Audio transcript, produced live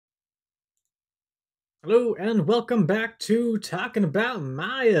Hello and welcome back to Talking About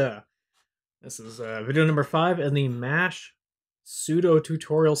Maya. This is video number 5 in the MASH pseudo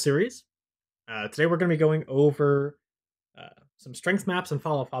tutorial series. Today we're going to be going over some strength maps and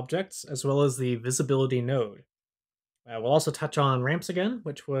fall off objects, as well as the visibility node. We'll also touch on ramps again,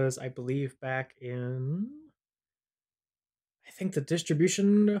 which was, I believe, back in, I think, the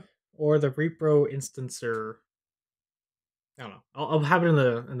distribution or the repro instancer. I don't know. I'll have it in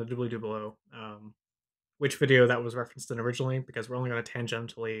the doobly-doo below. Which video that was referenced in originally, because we're only going to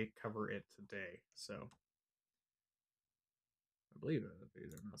tangentially cover it today. So I believe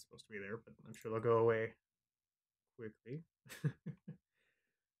these are not supposed to be there, but I'm sure they'll go away quickly.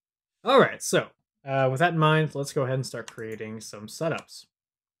 All right, so with that in mind, let's go ahead and start creating some setups.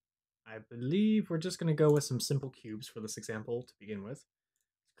 I believe we're just going to go with some simple cubes for this example to begin with.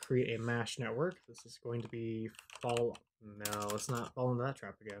 Let's create a MASH network. This is going to be fall. No, let's not fall into that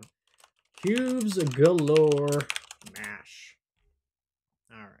trap again. Cubes galore MASH.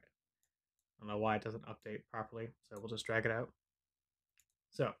 All right. I don't know why it doesn't update properly, so we'll just drag it out.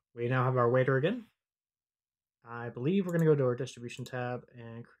 So we now have our waiter again. I believe we're going to go to our distribution tab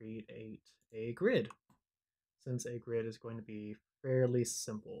and create a grid. Since a grid is going to be fairly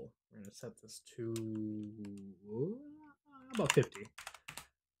simple, we're going to set this to about 50.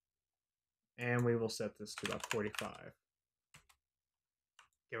 And we will set this to about 45.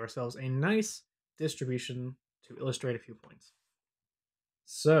 Give ourselves a nice distribution to illustrate a few points.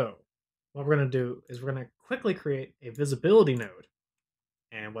 So what we're going to do is we're going to quickly create a visibility node.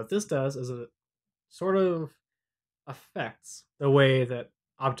 And what this does is it sort of affects the way that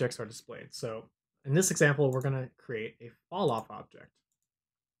objects are displayed. So in this example, we're going to create a fall off object.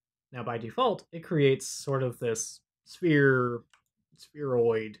 Now by default, it creates sort of this spheroid,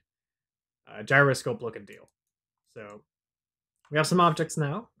 gyroscope looking deal. So we have some objects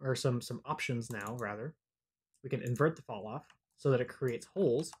now, or some options now, rather. We can invert the fall off so that it creates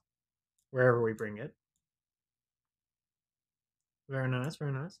holes wherever we bring it. Very nice,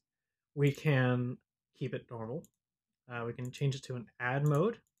 very nice. We can keep it normal. We can change it to an add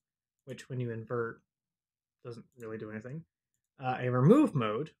mode, which when you invert doesn't really do anything. A remove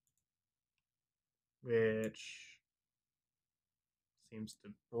mode, which seems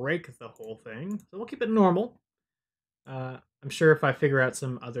to break the whole thing. So we'll keep it normal. I'm sure if I figure out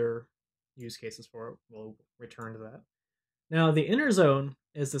some other use cases for it, we'll return to that. Now, the inner zone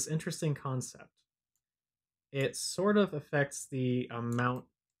is this interesting concept. It sort of affects the amount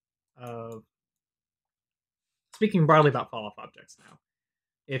of... Speaking broadly about fall-off objects now.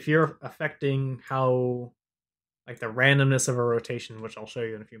 If you're affecting how, like, the randomness of a rotation, which I'll show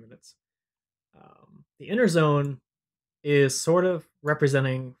you in a few minutes, the inner zone is sort of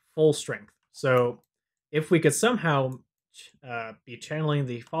representing full strength. So if we could somehow be channeling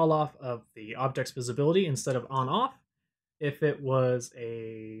the fall off of the object's visibility instead of on off, if it was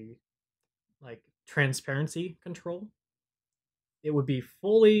a like transparency control, it would be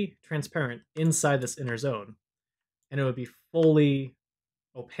fully transparent inside this inner zone, and it would be fully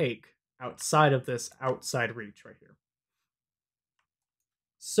opaque outside of this outside reach right here.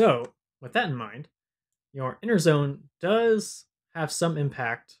 So with that in mind, your inner zone does have some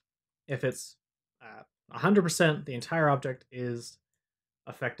impact if it's 100% the entire object is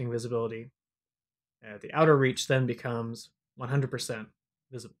affecting visibility. The outer reach then becomes 100%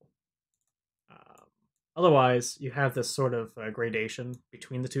 visible. Otherwise, you have this sort of gradation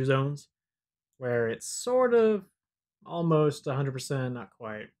between the two zones where it's sort of almost 100%, not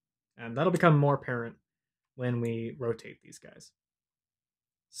quite. And that'll become more apparent when we rotate these guys.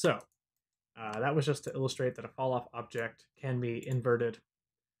 So, that was just to illustrate that a fall-off object can be inverted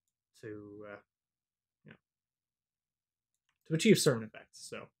to to achieve certain effects.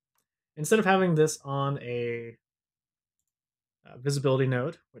 So instead of having this on a visibility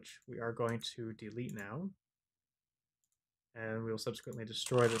node, which we are going to delete now, and we will subsequently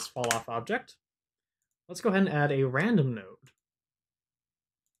destroy this fall off object, let's go ahead and add a random node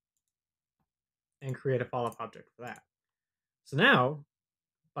and create a fall off object for that. So now,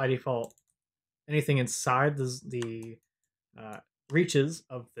 by default, anything inside the reaches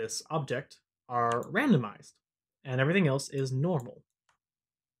of this object are randomized, and everything else is normal.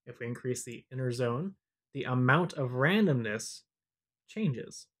 If we increase the inner zone, the amount of randomness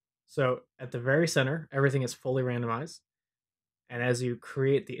changes. So at the very center, everything is fully randomized. And as you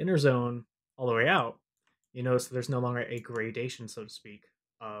create the inner zone all the way out, you notice that there's no longer a gradation, so to speak,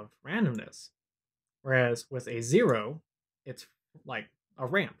 of randomness. Whereas with a 0, it's like a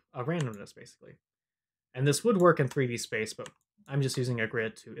ramp of randomness, basically. And this would work in 3D space, but I'm just using a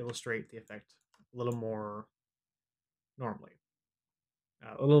grid to illustrate the effect a little more normally.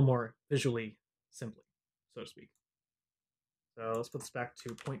 A little more visually simply. so to speak. So let's put this back to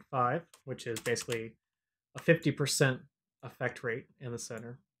 0.5, which is basically a 50% effect rate in the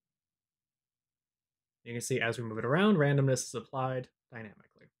center. You can see as we move it around, randomness is applied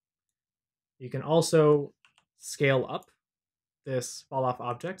dynamically. You can also scale up this fall off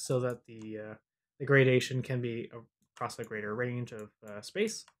object so that the gradation can be across a greater range of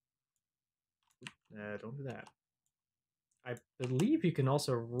space. Don't do that. I believe you can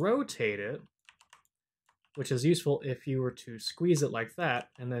also rotate it, which is useful if you were to squeeze it like that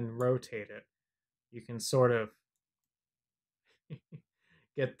and then rotate it. You can sort of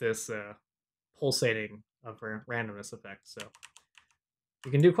get this pulsating of randomness effect. So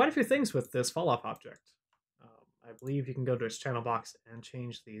you can do quite a few things with this fall off object. I believe you can go to its channel box and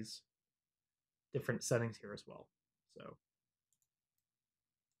change these different settings here as well. So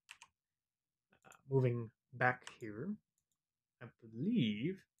moving back here, I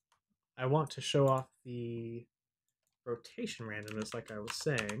believe I want to show off the rotation randomness like I was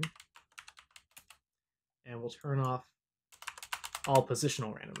saying. And we'll turn off all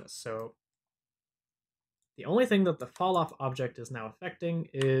positional randomness. So the only thing that the fall off object is now affecting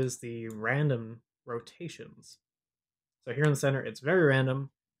is the random rotations. So here in the center, it's very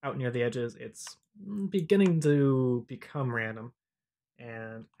random. Out near the edges, it's beginning to become random.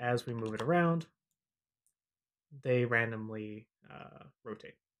 And as we move it around, they randomly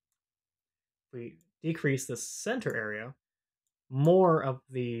rotate. If we decrease the center area, more of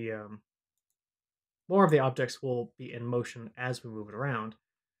the objects will be in motion as we move it around,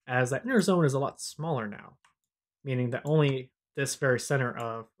 as that inner zone is a lot smaller now, meaning that only this very center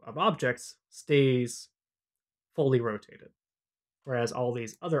of objects stays fully rotated, whereas all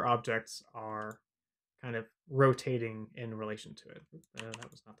these other objects are kind of rotating in relation to it.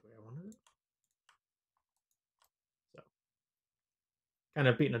 That was not the way I wanted it. So, kind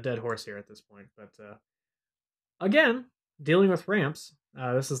of beating a dead horse here at this point, but again, dealing with ramps,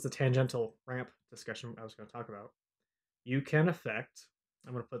 this is the tangential ramp discussion I was going to talk about. You can affect,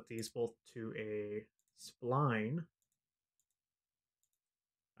 I'm going to put these both to a spline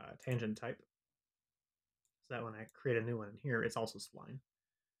tangent type. So that when I create a new one in here, it's also spline.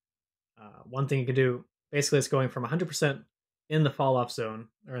 One thing you can do, basically it's going from 100% in the fall off zone,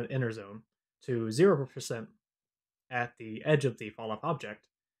 or the inner zone, to 0% at the edge of the fall off object.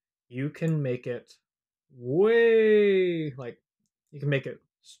 You can make it way, like, you can make it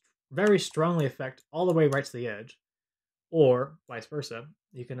very strongly affect all the way right to the edge, or vice versa.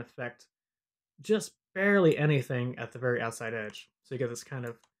 You can affect just barely anything at the very outside edge. So you get this kind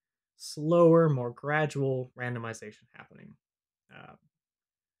of slower, more gradual randomization happening.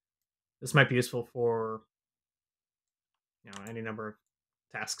 This might be useful for any number of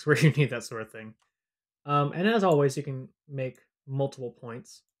tasks where you need that sort of thing. And as always, you can make multiple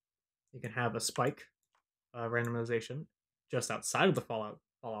points. You can have a spike randomization just outside of the fall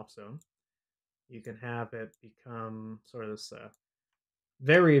off zone. You can have it become sort of this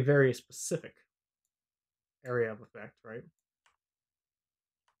very, very specific area of effect, right?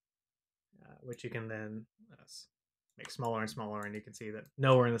 Which you can then make smaller and smaller, and you can see that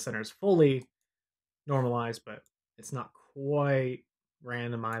nowhere in the center is fully normalized, but it's not quite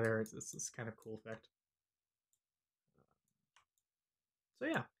random either. It's this kind of cool effect. So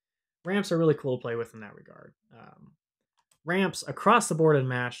yeah, ramps are really cool to play with in that regard. Ramps across the board in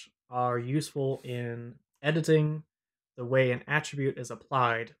MASH are useful in editing the way an attribute is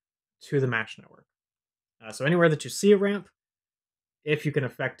applied to the MASH network. So anywhere that you see a ramp, if you can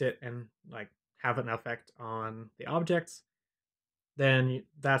affect it and like have an effect on the objects, then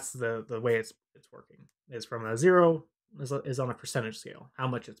that's the way it's working. Is from a 0 is on a percentage scale, how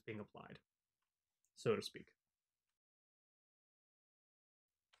much it's being applied, so to speak.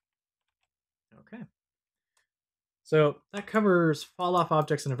 Okay. So that covers fall off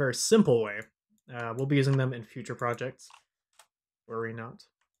objects in a very simple way. We'll be using them in future projects. Worry not.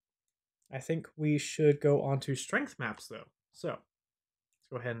 I think we should go on to strength maps though. So let's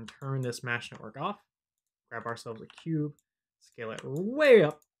go ahead and turn this MASH network off. Grab ourselves a cube, scale it way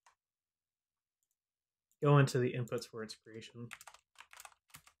up, go into the inputs for its creation,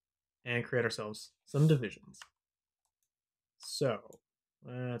 and create ourselves some divisions. So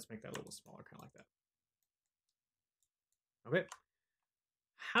let's make that a little smaller, kind of like that. Okay.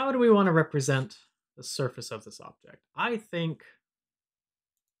 How do we want to represent the surface of this object? I think,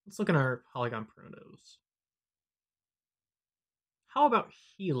 let's look at our polygon primitives. How about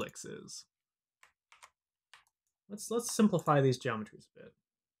helixes? Let's simplify these geometries a bit.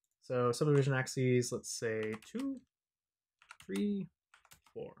 So subdivision axes, let's say 2, 3,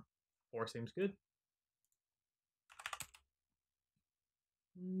 4. 4 seems good.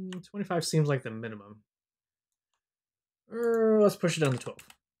 25 seems like the minimum. Let's push it down to 12.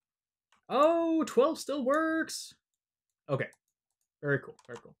 Oh, 12 still works. Okay, very cool,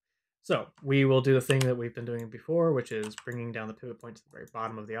 very cool. So we will do the thing that we've been doing before, which is bringing down the pivot point to the very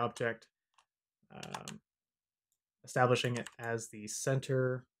bottom of the object, establishing it as the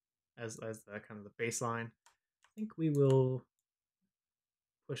center, as the kind of the baseline. I think we will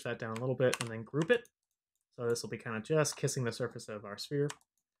push that down a little bit and then group it. So this will be kind of just kissing the surface of our sphere.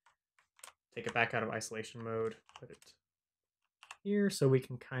 Take it back out of isolation mode, put it here so we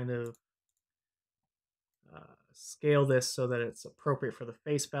can kind of scale this so that it's appropriate for the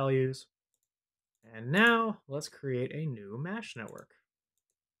face values. And now let's create a new mesh network.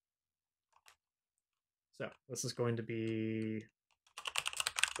 So this is going to be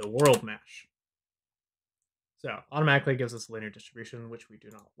the world mesh. So automatically gives us linear distribution, which we do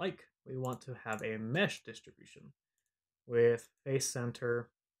not like. We want to have a mesh distribution with face center,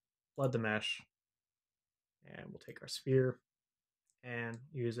 flood the mesh, and we'll take our sphere and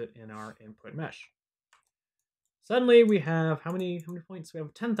use it in our input mesh. Suddenly we have how many points? We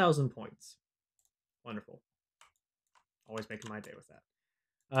have 10,000 points. Wonderful. Always making my day with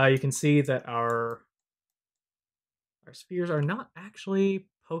that. You can see that our spheres are not actually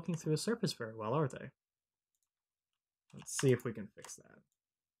poking through the surface very well, are they? Let's see if we can fix that.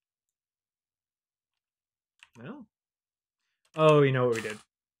 No? Oh, you know what we did?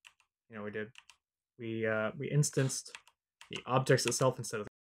 You know what we did? We instanced the objects itself instead of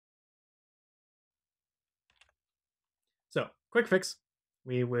the... So, quick fix.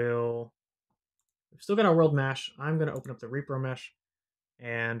 We've still got our world mesh. I'm going to open up the repro mesh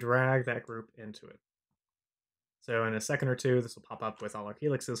and drag that group into it. So in a second or two, this will pop up with all our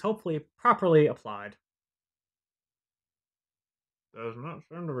helixes, hopefully properly applied. Does not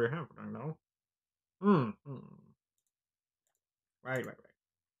seem to be happening, though. Right.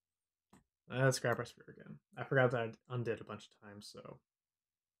 Let's grab our sphere again. I forgot that I undid a bunch of times, so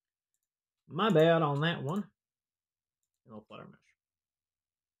my bad on that one. And we'll flood our mesh.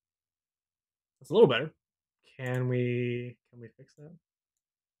 That's a little better. Can we fix that?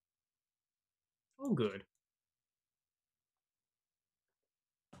 Oh, good.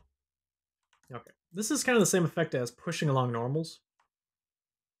 Okay, this is kind of the same effect as pushing along normals.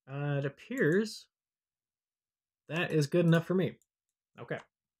 It appears that is good enough for me. Okay.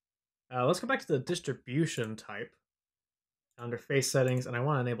 Let's go back to the distribution type under face settings, and I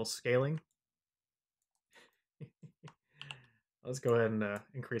want to enable scaling. Let's go ahead and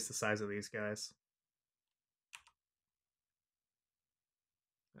increase the size of these guys.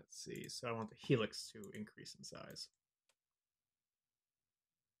 Let's see. So I want the helix to increase in size.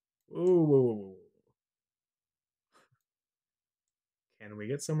 Whoa. Can we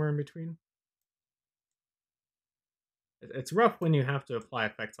get somewhere in between? It's rough when you have to apply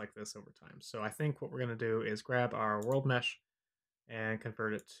effects like this over time. So I think what we're going to do is grab our world mesh and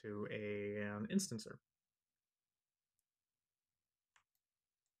convert it to an instancer.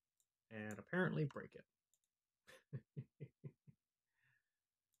 And apparently break it.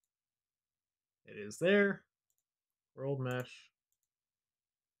 It is there. World mesh.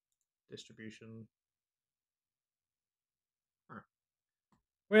 Distribution. Huh.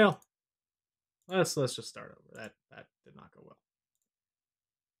 Well, let's just start over. That did not go well.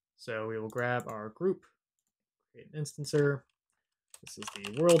 So we will grab our group, create an instancer. This is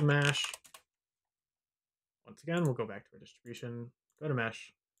the world mesh. Once again, we'll go back to our distribution, go to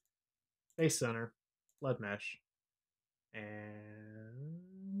mesh, face center, flood mesh,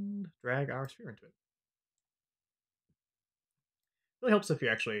 and drag our sphere into it. Really helps if you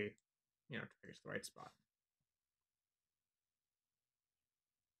actually, drag it to the right spot.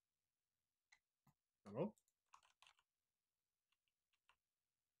 Oh.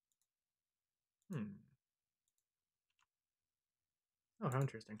 Oh, how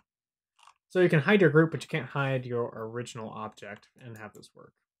interesting. So you can hide your group, but you can't hide your original object and have this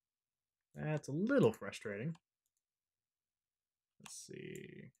work. That's a little frustrating. Let's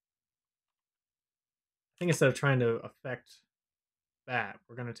see. I think instead of trying to affect that,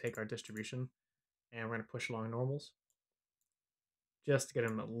 we're going to take our distribution and we're going to push along normals just to get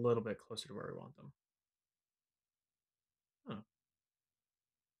them a little bit closer to where we want them. Huh.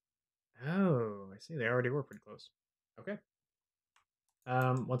 Oh, I see. They already were pretty close. Okay.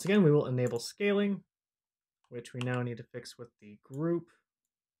 Once again, we will enable scaling, which we now need to fix with the group.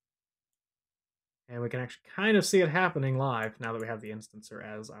 And we can actually kind of see it happening live now that we have the instancer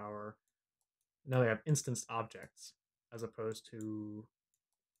as our... Now we have instanced objects as opposed to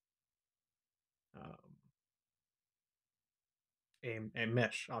a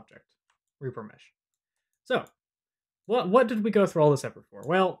mesh object, repro mesh. So, what did we go through all this effort for?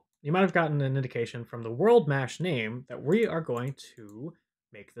 Well, you might have gotten an indication from the world mesh name that we are going to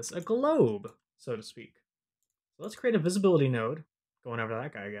make this a globe, so to speak. So let's create a visibility node, going over to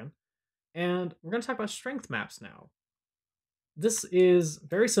that guy again. And we're going to talk about strength maps now. This is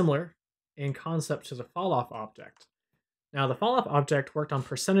very similar in concept to the fall off object. Now, the fall off object worked on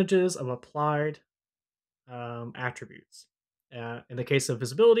percentages of applied attributes. In the case of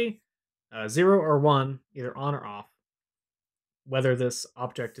visibility, 0 or 1, either on or off, whether this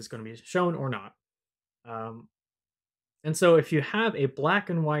object is going to be shown or not. Um, and so if you have a black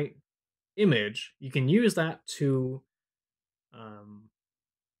and white image, you can use that to um,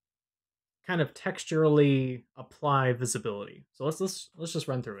 kind of texturally apply visibility. So let's just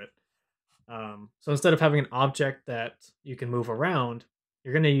run through it. So instead of having an object that you can move around,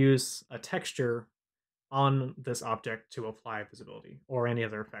 you're going to use a texture on this object to apply visibility or any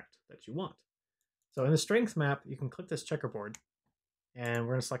other effect that you want. So in the strength map, you can click this checkerboard, and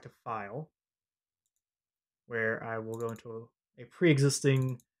we're going to select a file where I will go into a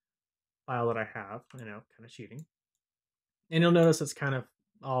pre-existing file that I have, kind of cheating. And you'll notice it's kind of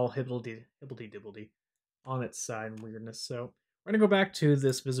all hibbledy-dibbledy on its side and weirdness. So we're going to go back to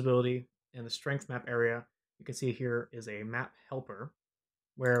this visibility in the strength map area. You can see here is a map helper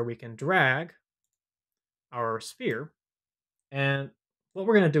where we can drag our sphere. And what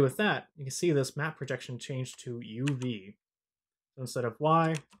we're going to do with that, you can see this map projection change to UV. So instead of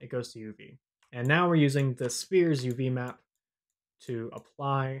Y, it goes to UV. And now we're using the sphere's UV map to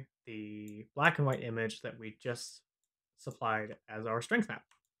apply the black and white image that we just supplied as our strength map.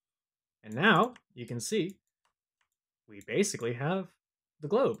 And now you can see we basically have the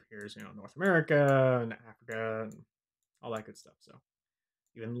globe. Here's, North America and Africa and all that good stuff. So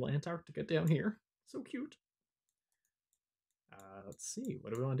even Antarctica down here. So cute. Let's see.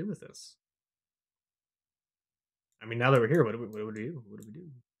 What do we want to do with this? I mean, now that we're here, what do we do? What do we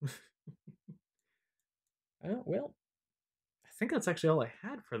do? Well, I think that's actually all I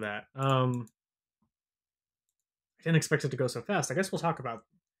had for that. I didn't expect it to go so fast. I guess we'll talk about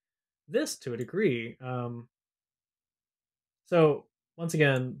this to a degree. So once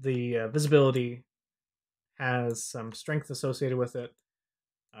again, the visibility has some strength associated with it.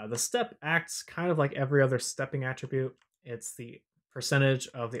 The step acts kind of like every other stepping attribute. It's the percentage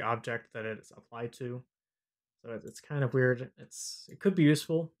of the object that it is applied to. So it's kind of weird. It could be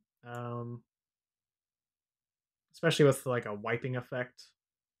useful, especially with like a wiping effect,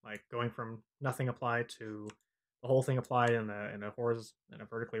 like going from nothing applied to the whole thing applied in a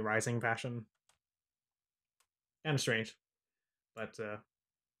vertically rising fashion. Kind of strange, but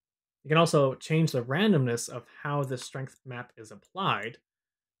you can also change the randomness of how this strength map is applied,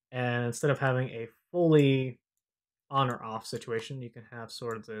 and instead of having a fully on or off situation, you can have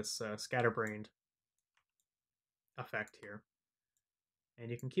sort of this scatterbrained effect here.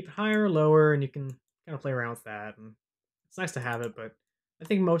 And you can keep it higher or lower, and you can kind of play around with that. And it's nice to have it, but I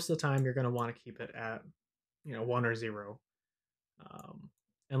think most of the time you're going to want to keep it at 1 or 0,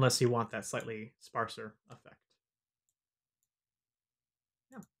 unless you want that slightly sparser effect.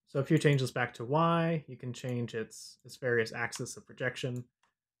 Yeah. So if you change this back to Y, you can change its various axis of projection.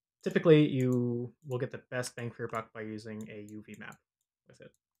 Typically, you will get the best bang for your buck by using a UV map with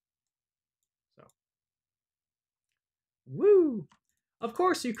it. So, woo! Of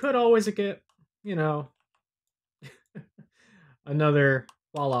course, you could always get, another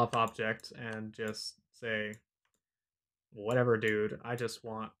fall off object and just say, whatever, dude, I just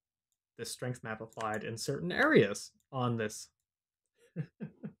want this strength map applied in certain areas on this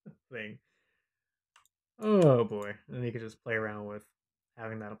thing. Oh boy. And then you could just play around with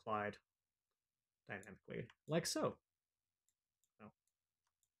having that applied dynamically, like so. No,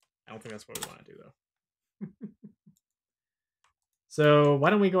 I don't think that's what we want to do, though. So why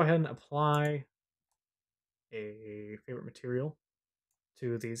don't we go ahead and apply a favorite material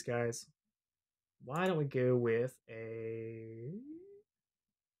to these guys? Why don't we go with a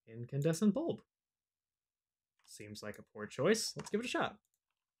incandescent bulb? Seems like a poor choice. Let's give it a shot.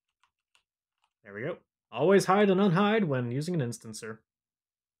 There we go. Always hide and unhide when using an instancer.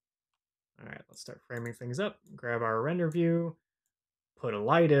 Alright, let's start framing things up. Grab our render view. Put a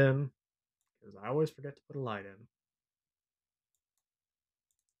light in, because I always forget to put a light in.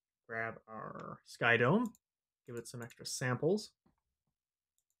 Grab our sky dome. Give it some extra samples.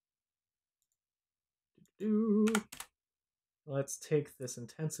 Let's take this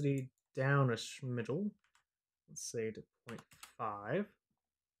intensity down a schmidgle. Let's say to 0.5.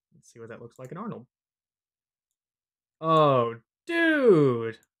 Let's see what that looks like in Arnold. Oh,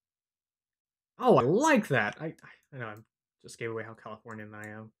 dude! Oh, I like that. I know I just gave away how Californian I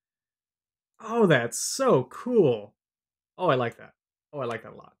am. Oh, that's so cool. Oh, I like that. Oh, I like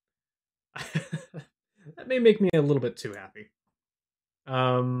that a lot. That may make me a little bit too happy. Let's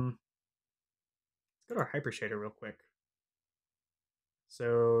go to our hyper shader real quick.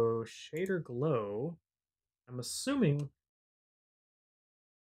 So shader glow, I'm assuming.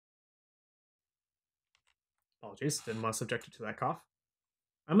 Apologies, didn't want to subject it to that cough.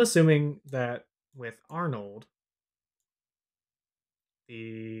 I'm assuming that with Arnold,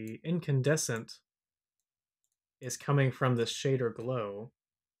 the incandescent is coming from this shader glow.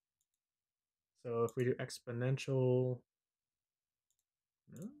 So if we do exponential,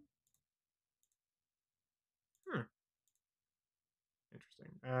 no? Hmm. Interesting.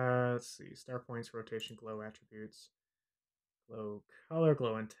 Let's see. Star points, rotation, glow attributes, glow color,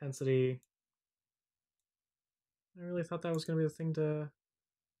 glow intensity. I really thought that was going to be the thing to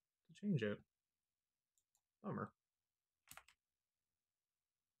change it. Bummer.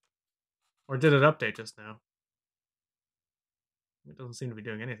 Or did it update just now? It doesn't seem to be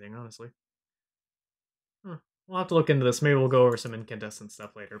doing anything, honestly. Huh. We'll have to look into this. Maybe we'll go over some incandescent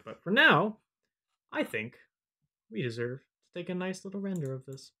stuff later. But for now, I think we deserve to take a nice little render of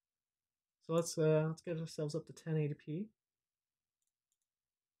this. So let's get ourselves up to 1080p.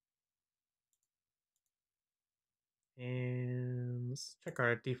 And let's check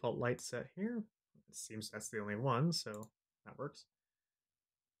our default light set here. It seems that's the only one, so that works.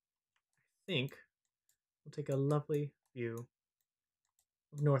 I think we'll take a lovely view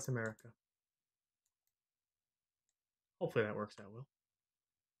of North America. Hopefully that works out well.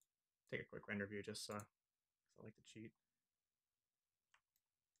 Take a quick render view just so I like to cheat.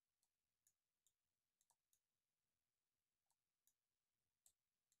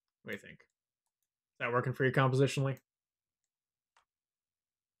 What do you think? Is that working for you compositionally?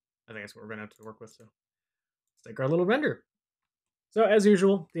 I think that's what we're gonna have to work with. So let's take our little render. So as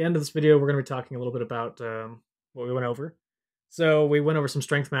usual, at the end of this video, we're gonna be talking a little bit about what we went over. So we went over some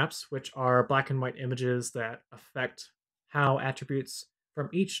strength maps, which are black and white images that affect how attributes from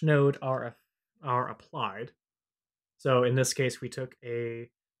each node are applied. So in this case, we took a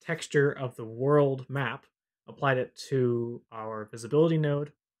texture of the world map, applied it to our visibility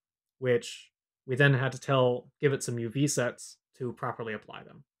node, which we then had to give it some UV sets to properly apply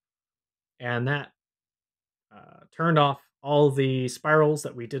them. And that turned off all the spirals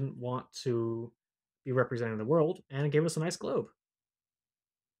that we didn't want to be representing the world, and it gave us a nice globe.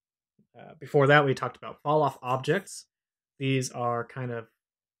 Before that, we talked about fall off objects. These are kind of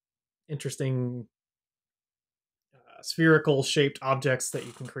interesting spherical shaped objects that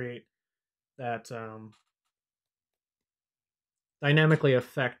you can create that dynamically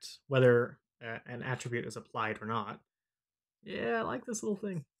affect whether an attribute is applied or not. Yeah, I like this little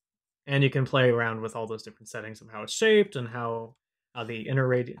thing. And you can play around with all those different settings of how it's shaped and how the inner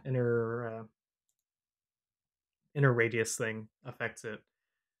radius thing affects it.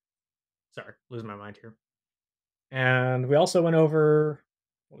 Sorry, losing my mind here. And we also went over,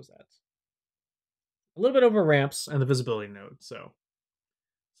 what was that? A little bit over ramps and the visibility node. So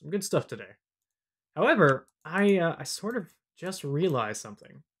some good stuff today. However, I sort of just realized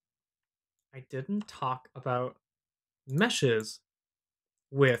something. I didn't talk about meshes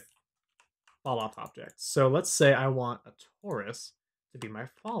with fall off objects. So let's say I want a torus to be my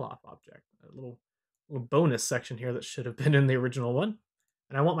fall off object. A little bonus section here that should have been in the original one.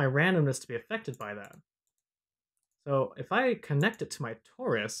 And I want my randomness to be affected by that. So if I connect it to my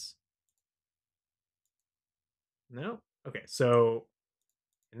torus, no? Okay, so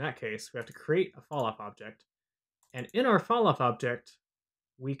in that case, we have to create a fall off object. And in our fall off object,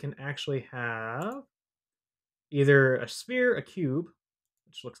 we can actually have either a sphere, a cube,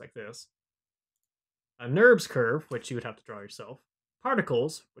 which looks like this, a NURBS curve, which you would have to draw yourself,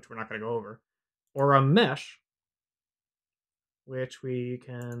 particles, which we're not going to go over, or a mesh, which we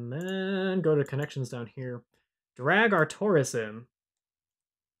can then go to connections down here, drag our torus in.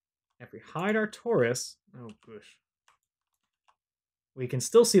 If we hide our torus, oh gosh, we can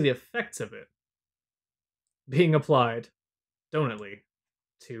still see the effects of it being applied donutly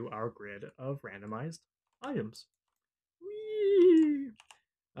to our grid of randomized items. Whee!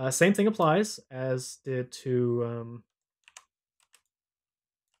 Same thing applies as did to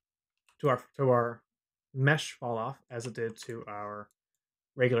our mesh fall off as it did to our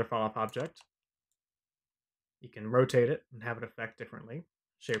regular fall off object. You can rotate it and have it affect differently,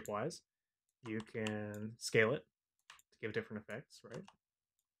 shape wise. You can scale it to give different effects, right?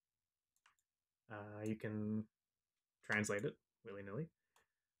 You can translate it willy nilly.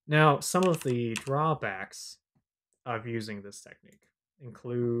 Now, some of the drawbacks of using this technique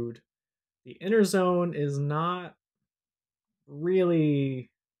include the inner zone is not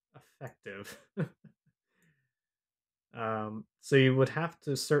really effective. So you would have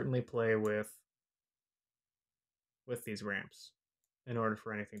to certainly play with with these ramps in order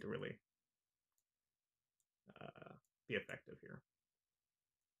for anything to really be effective here.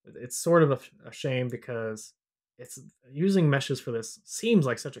 It's sort of a shame because it's using meshes for this seems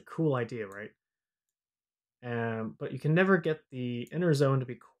like such a cool idea, right? But you can never get the inner zone to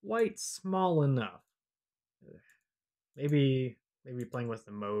be quite small enough. Maybe maybe playing with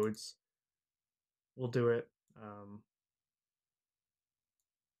the modes will do it.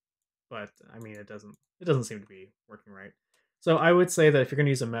 But I mean, it doesn't seem to be working right. So I would say that if you're going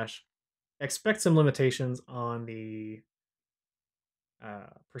to use a mesh, expect some limitations on the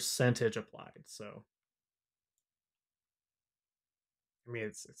percentage applied. So I mean,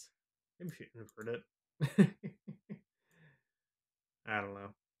 it's maybe if you invert it. I don't know,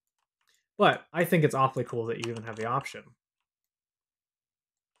 but I think it's awfully cool that you even have the option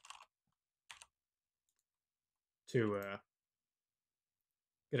to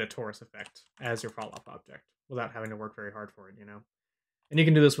get a torus effect as your fall off object without having to work very hard for it. And you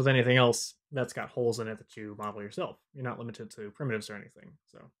can do this with anything else that's got holes in it that you model yourself. You're not limited to primitives or anything.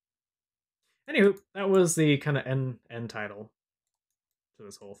 So, anywho, that was the kind of end title to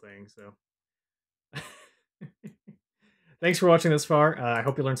this whole thing. So, thanks for watching this far. I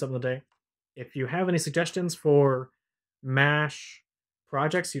hope you learned something today. If you have any suggestions for MASH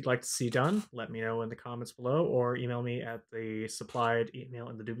projects you'd like to see done, let me know in the comments below or email me at the supplied email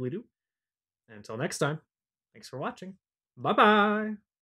in the doobly doo. Until next time, thanks for watching. Bye bye.